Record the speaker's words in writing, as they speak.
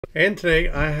And today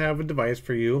I have a device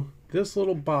for you, this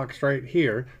little box right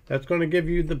here, that's going to give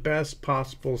you the best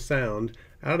possible sound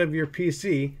out of your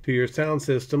PC to your sound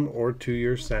system or to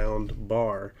your sound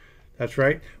bar. That's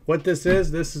right. What this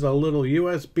is a little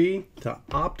USB to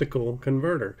optical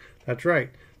converter. That's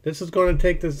right. This is going to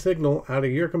take the signal out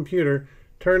of your computer,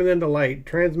 turn it into light,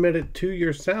 transmit it to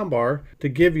your soundbar to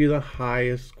give you the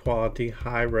highest quality,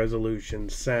 high resolution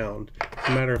sound. As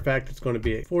a matter of fact, it's going to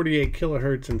be a 48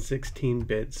 kilohertz and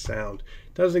 16-bit sound.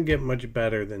 Doesn't get much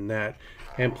better than that.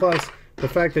 And plus, the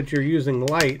fact that you're using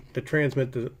light to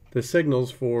transmit the signals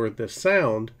for the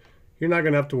sound, you're not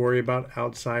going to have to worry about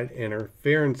outside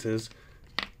interferences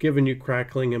giving you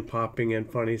crackling and popping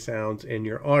and funny sounds in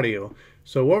your audio.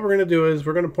 So what we're going to do is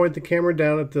we're going to point the camera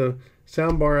down at the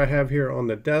soundbar I have here on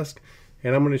the desk,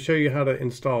 and I'm going to show you how to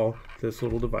install this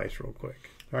little device real quick.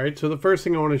 Alright, so the first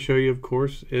thing I want to show you, of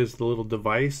course, is the little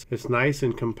device. It's nice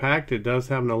and compact. It does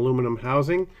have an aluminum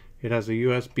housing. It has a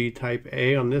USB type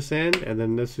A on this end, and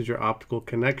then this is your optical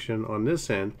connection on this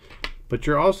end. But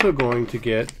you're also going to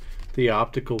get the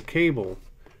optical cable.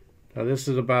 Now this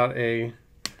is about a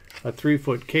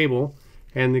 3-foot cable,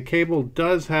 and the cable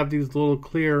does have these little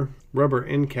clear rubber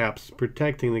end caps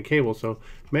protecting the cable, so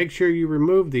make sure you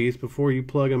remove these before you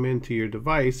plug them into your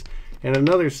device. And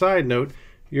another side note,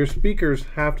 your speakers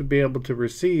have to be able to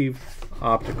receive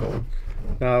optical.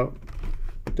 Now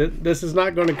this is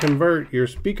not going to convert your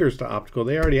speakers to optical.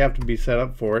 They already have to be set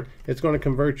up for it. It's going to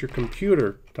convert your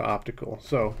computer to optical.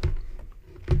 So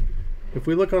if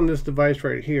we look on this device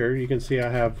right here, you can see I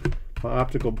have my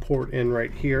optical port in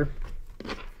right here.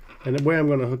 And the way I'm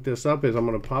going to hook this up is I'm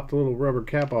going to pop the little rubber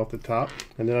cap off the top,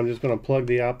 and then I'm just going to plug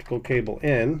the optical cable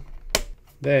in.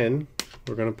 Then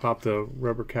we're going to pop the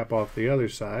rubber cap off the other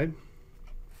side,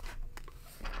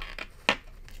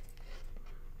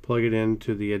 plug it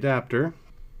into the adapter,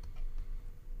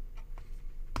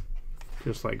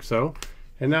 just like so.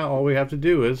 And now all we have to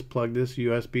do is plug this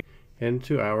USB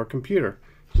into our computer.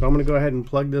 So I'm going to go ahead and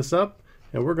plug this up,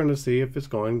 and we're going to see if it's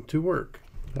going to work.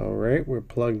 Alright, we're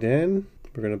plugged in.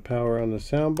 We're going to power on the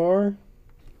soundbar.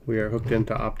 We are hooked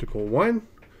into optical 1.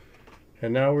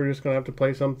 And now we're just going to have to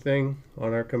play something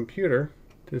on our computer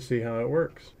to see how it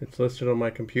works. It's listed on my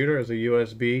computer as a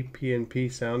USB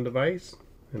PNP sound device.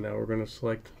 And now we're going to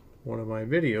select one of my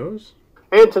videos.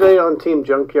 And today on Team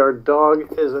Junkyard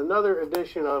Dog is another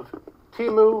edition of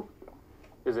Temu.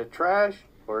 Is it trash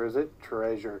or is it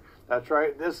treasure? That's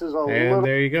right, this is a And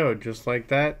there you go, just like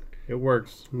that, it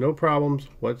works. No problems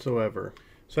whatsoever.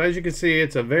 So as you can see,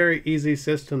 it's a very easy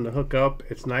system to hook up.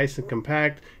 It's nice and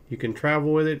compact. You can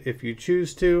travel with it if you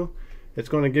choose to. It's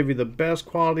going to give you the best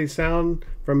quality sound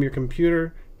from your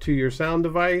computer to your sound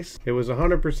device. It was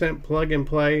 100% plug and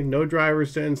play, no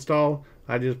drivers to install.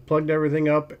 I just plugged everything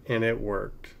up and it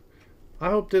worked.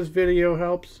 I hope this video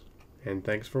helps, and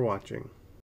thanks for watching.